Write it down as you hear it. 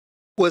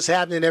What's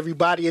happening,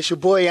 everybody? It's your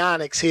boy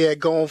Onyx here at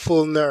Going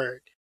Full Nerd.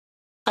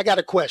 I got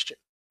a question.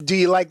 Do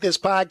you like this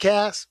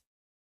podcast?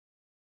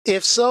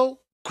 If so,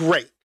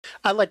 great.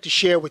 I'd like to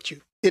share with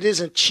you. It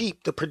isn't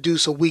cheap to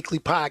produce a weekly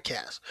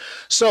podcast,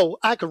 so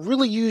I could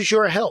really use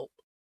your help.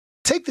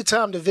 Take the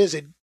time to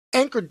visit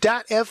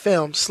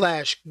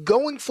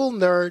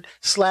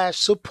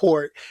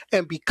anchor.fm/goingfullnerd/support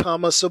and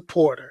become a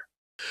supporter.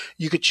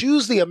 You could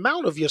choose the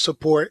amount of your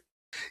support,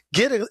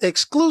 get an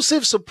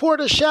exclusive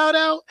supporter shout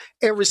out,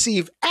 and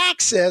receive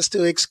access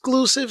to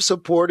exclusive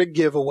supporter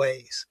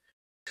giveaways.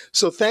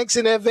 So thanks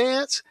in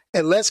advance,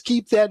 and let's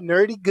keep that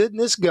nerdy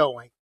goodness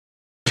going.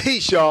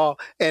 Peace, y'all,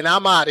 and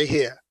I'm out of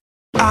here.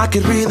 I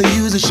could really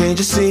use a change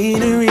of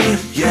scenery.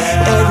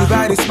 Yeah.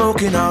 Everybody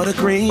smoking all the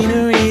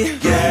greenery.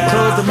 Yeah.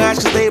 Close the match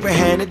 'cause they were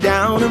handed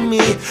down to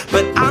me.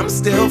 But I'm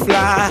still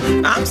fly,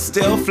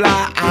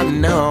 I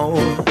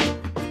know.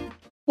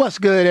 What's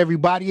good,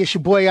 everybody? It's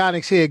your boy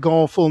Onyx here,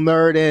 Going Full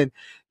Nerd. And,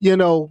 you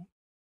know,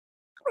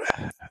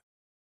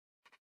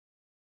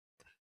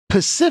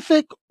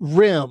 Pacific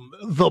Rim,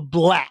 The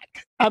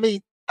Black. I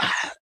mean,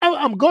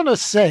 I'm going to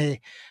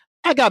say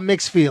I got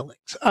mixed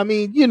feelings. I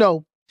mean, you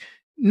know,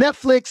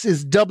 Netflix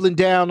is doubling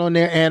down on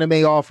their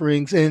anime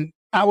offerings, and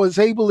I was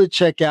able to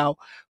check out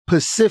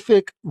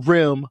Pacific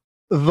Rim,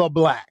 The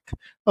Black.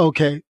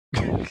 Okay.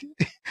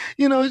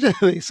 You know, just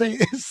saying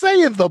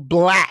The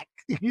Black,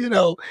 you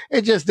know,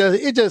 it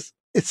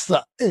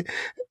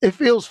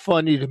feels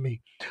funny to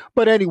me.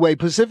 But anyway,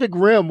 Pacific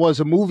Rim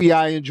was a movie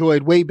I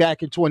enjoyed way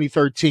back in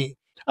 2013.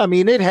 I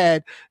mean, it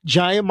had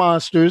giant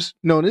monsters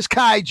known as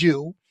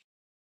kaiju,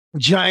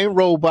 giant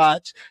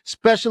robots,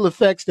 special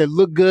effects that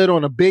look good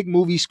on a big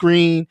movie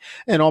screen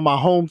and on my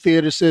home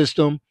theater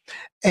system.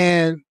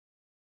 And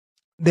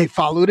they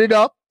followed it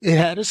up. It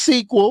had a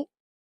sequel,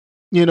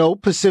 you know,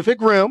 Pacific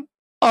Rim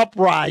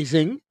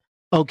Uprising.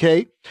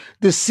 Okay.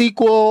 The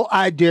sequel,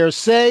 I dare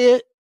say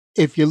it,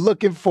 if you're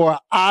looking for an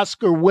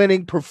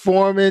Oscar-winning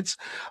performance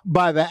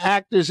by the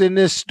actors in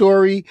this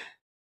story,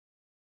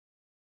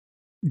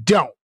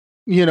 don't.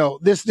 You know,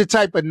 this is the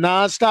type of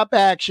nonstop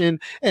action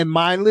and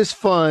mindless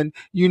fun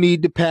you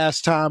need to pass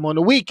time on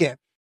the weekend.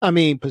 I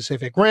mean,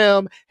 Pacific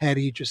Rim had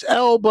Idris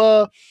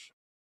Elba.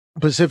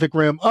 Pacific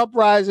Rim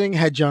Uprising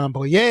had John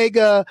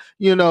Boyega.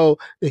 You know,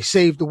 they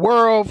saved the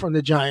world from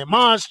the giant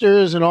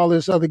monsters and all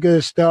this other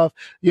good stuff.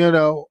 You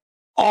know,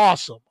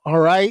 awesome. All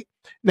right.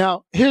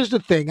 Now, here's the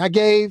thing. I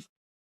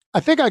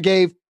think I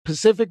gave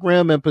Pacific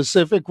Rim and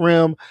Pacific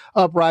Rim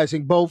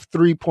Uprising both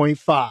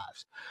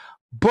 3.5s.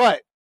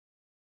 But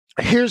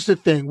here's the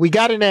thing. We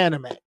got an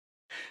anime.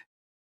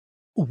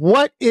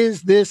 What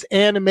is this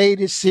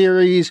animated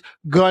series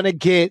gonna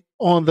get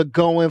on the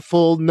Going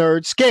Full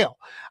Nerd scale?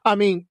 I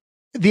mean,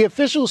 the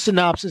official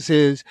synopsis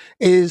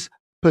is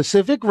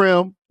Pacific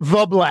Rim,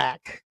 The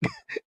Black.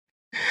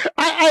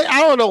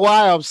 I don't know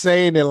why I'm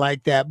saying it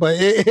like that, but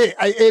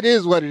it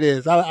is what it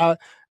is. I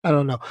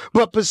don't know.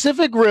 But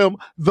Pacific Rim,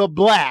 The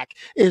Black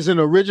is an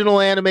original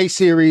anime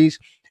series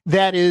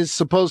that is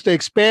supposed to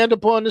expand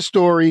upon the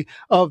story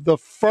of the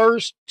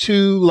first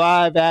two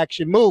live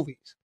action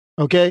movies.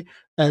 Okay.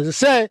 As I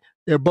said,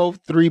 they're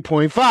both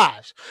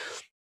 3.5s.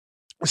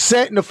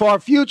 Set in the far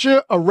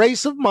future, a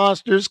race of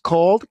monsters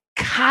called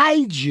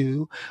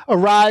kaiju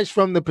arise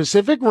from the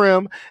Pacific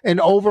Rim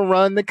and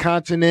overrun the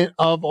continent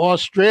of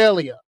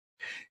Australia.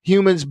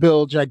 Humans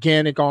build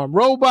gigantic armed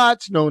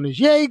robots known as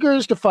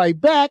Jaegers to fight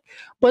back,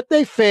 but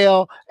they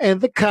fail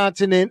and the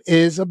continent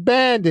is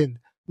abandoned,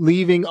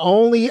 leaving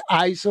only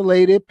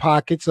isolated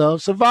pockets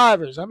of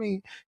survivors. I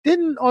mean,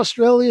 didn't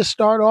Australia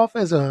start off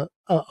as a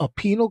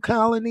penal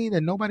colony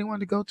that nobody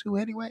wanted to go to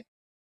anyway?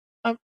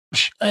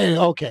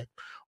 Okay,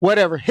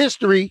 whatever.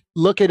 History,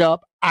 look it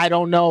up. I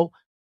don't know.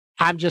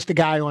 I'm just a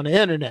guy on the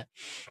internet.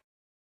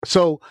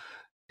 So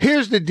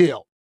here's the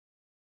deal.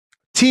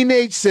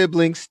 Teenage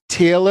siblings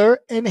Taylor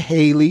and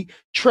Haley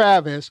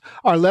Travis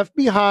are left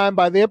behind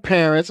by their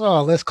parents.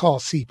 Oh, let's call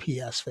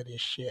CPS for this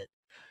shit.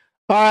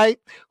 All right,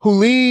 who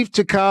leave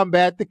to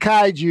combat the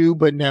kaiju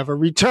but never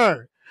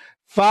return.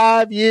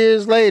 5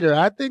 years later,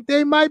 I think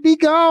they might be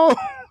gone.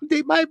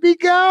 They might be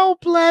gone,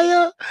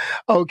 player.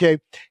 Okay,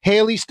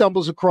 Haley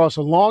stumbles across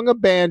a long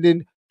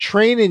abandoned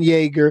training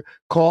Jaeger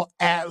called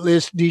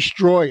Atlas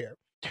Destroyer,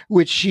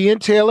 which she and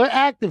Taylor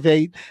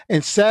activate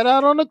and set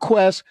out on a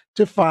quest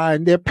to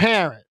find their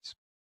parents.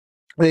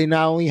 They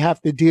not only have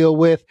to deal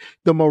with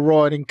the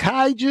marauding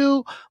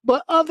kaiju,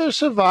 but other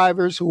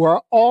survivors who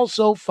are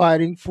also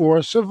fighting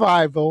for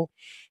survival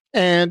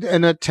and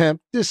an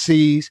attempt to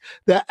seize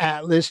the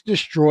Atlas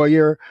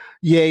Destroyer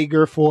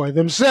Jaeger for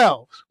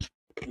themselves.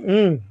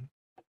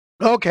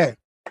 Okay.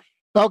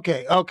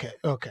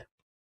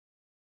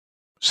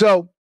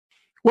 So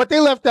what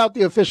they left out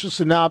the official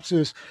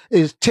synopsis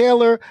is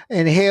Taylor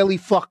and Haley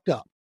fucked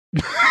up.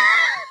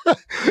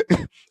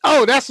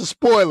 Oh, that's a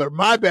spoiler.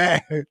 My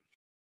bad.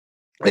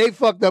 They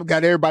fucked up,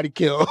 got everybody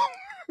killed.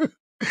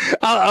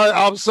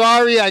 I'm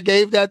sorry I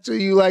gave that to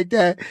you like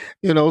that.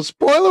 You know,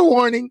 spoiler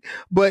warning,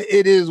 but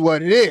it is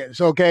what it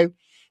is, okay?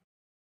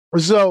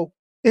 So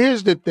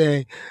Here's the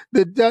thing: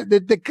 the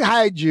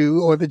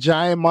kaiju or the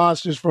giant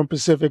monsters from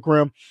Pacific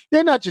Rim,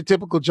 they're not your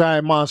typical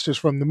giant monsters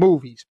from the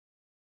movies.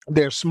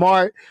 They're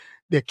smart,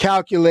 they're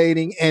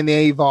calculating, and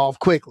they evolve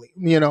quickly.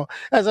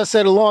 As I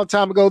said a long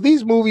time ago,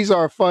 these movies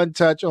are a fun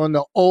touch on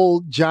the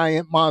old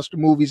giant monster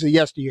movies of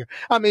yesteryear.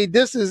 I mean,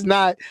 this is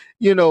not,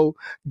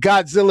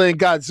 Godzilla and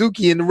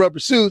Godzuki in the rubber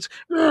suits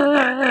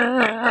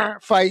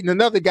fighting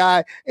another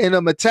guy in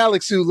a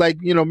metallic suit, like,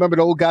 remember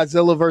the old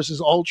Godzilla versus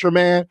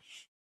Ultraman?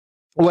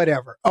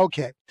 Whatever.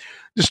 Okay.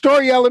 The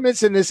story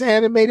elements in this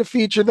animated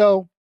feature,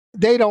 though,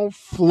 they don't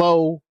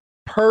flow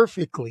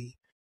perfectly,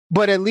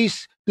 but at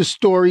least the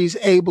story's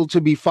able to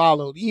be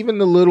followed. Even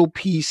the little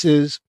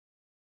pieces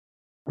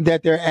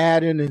that they're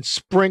adding and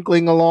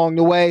sprinkling along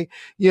the way,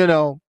 it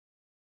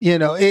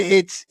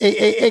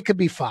could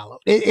be followed.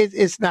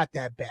 It's not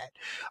that bad.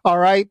 All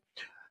right.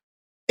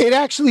 It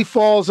actually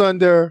falls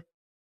under,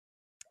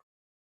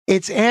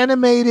 it's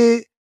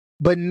animated,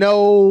 but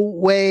no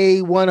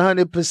way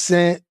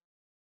 100%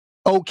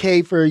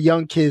 okay for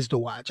young kids to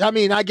watch. I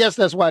mean, I guess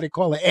that's why they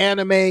call it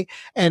anime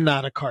and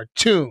not a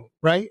cartoon,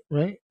 right?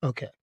 Right?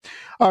 Okay.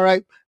 All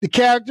right. The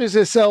characters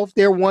itself,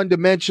 they're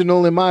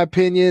one-dimensional in my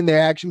opinion. They're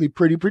actually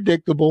pretty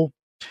predictable,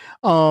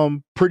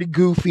 pretty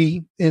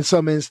goofy in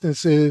some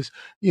instances.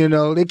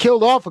 They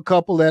killed off a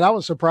couple that I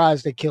was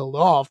surprised they killed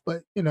off,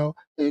 but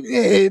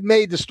it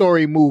made the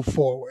story move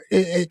forward.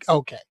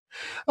 Okay.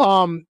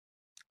 The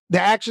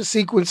action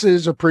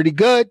sequences are pretty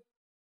good.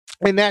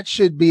 And that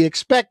should be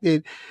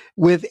expected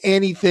with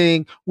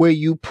anything where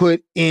you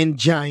put in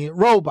giant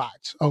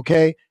robots,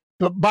 okay?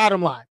 But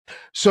bottom line.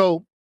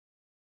 So,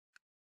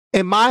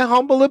 in my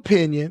humble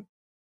opinion,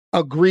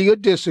 agree or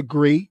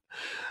disagree,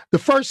 the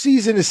first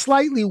season is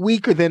slightly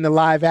weaker than the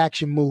live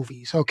action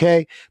movies,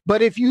 okay?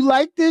 But if you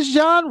like this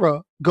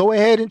genre, go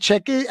ahead and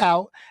check it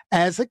out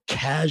as a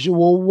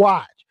casual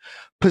watch.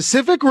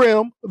 Pacific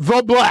Rim,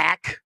 The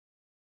Black,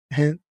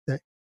 and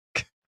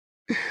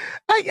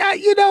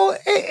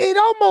it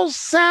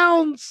almost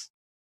sounds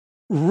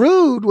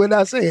rude when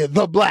I say it,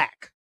 The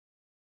Black.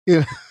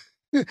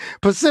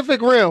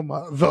 Pacific Rim,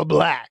 The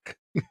Black.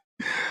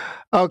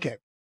 Okay.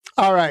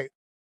 All right.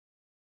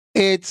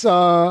 It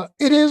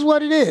is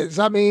what it is.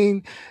 I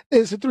mean,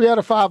 it's a 3 out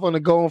of 5 on the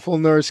Going Full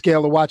Nerd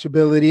scale of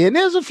watchability. And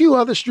there's a few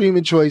other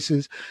streaming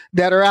choices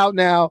that are out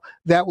now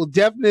that will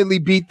definitely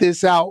beat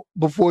this out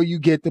before you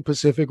get the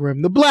Pacific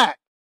Rim, The Black.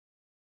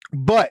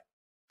 But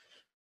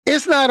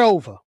it's not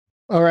over.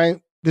 All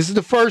right. This is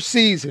the first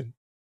season.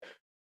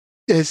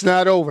 It's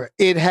not over.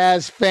 It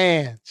has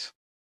fans.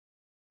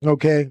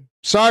 Okay.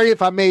 Sorry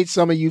if I made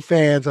some of you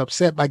fans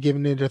upset by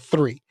giving it a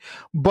 3,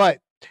 but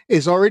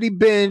it's already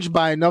binged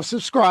by enough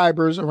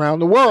subscribers around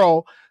the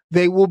world.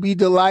 They will be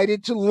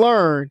delighted to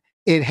learn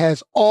it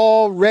has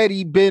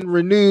already been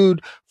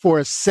renewed for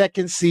a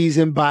second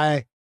season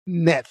by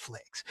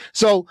Netflix.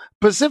 So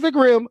Pacific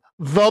Rim,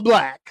 The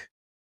Black.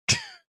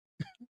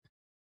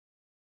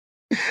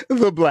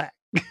 The Black.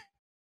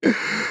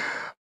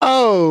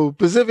 Oh,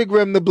 Pacific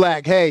Rim, The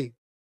Black. Hey,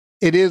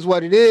 it is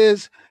what it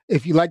is.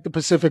 If you like the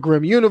Pacific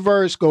Rim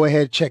universe, go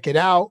ahead, check it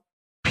out,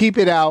 peep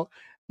it out.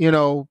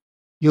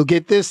 You'll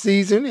get this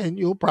season and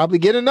you'll probably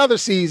get another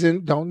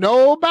season. Don't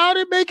know about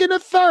it making a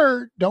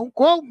third. Don't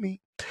quote me.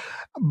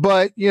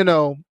 But,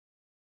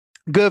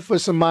 good for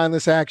some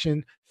mindless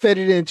action. Fit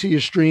it into your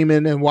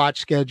streaming and watch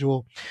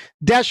schedule.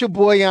 That's your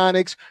boy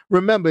Onyx.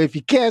 Remember, if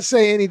you can't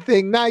say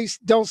anything nice,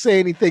 don't say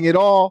anything at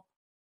all.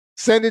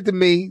 Send it to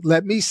me.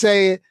 Let me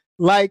say it.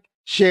 Like,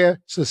 share,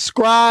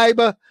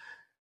 subscribe.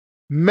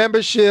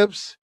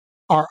 Memberships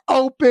are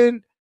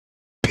open.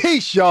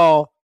 Peace,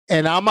 y'all.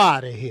 And I'm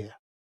out of here.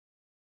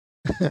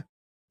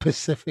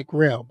 Pacific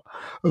Rim,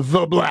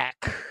 The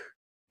Black.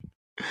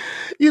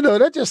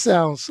 That just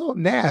sounds so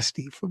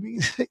nasty for me.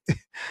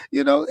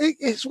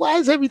 It's why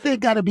has everything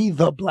got to be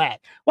The Black?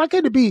 Why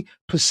can't it be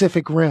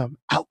Pacific Rim,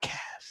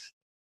 Outcast?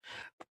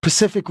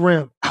 Pacific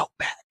Rim,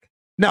 Outback?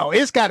 No,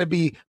 it's got to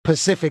be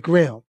Pacific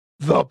Rim,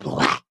 The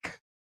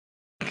Black.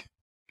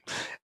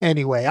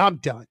 Anyway, I'm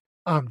done.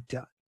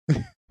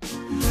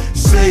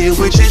 Say it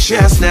with your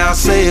chest now.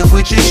 Say it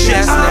with your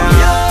chest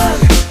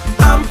now.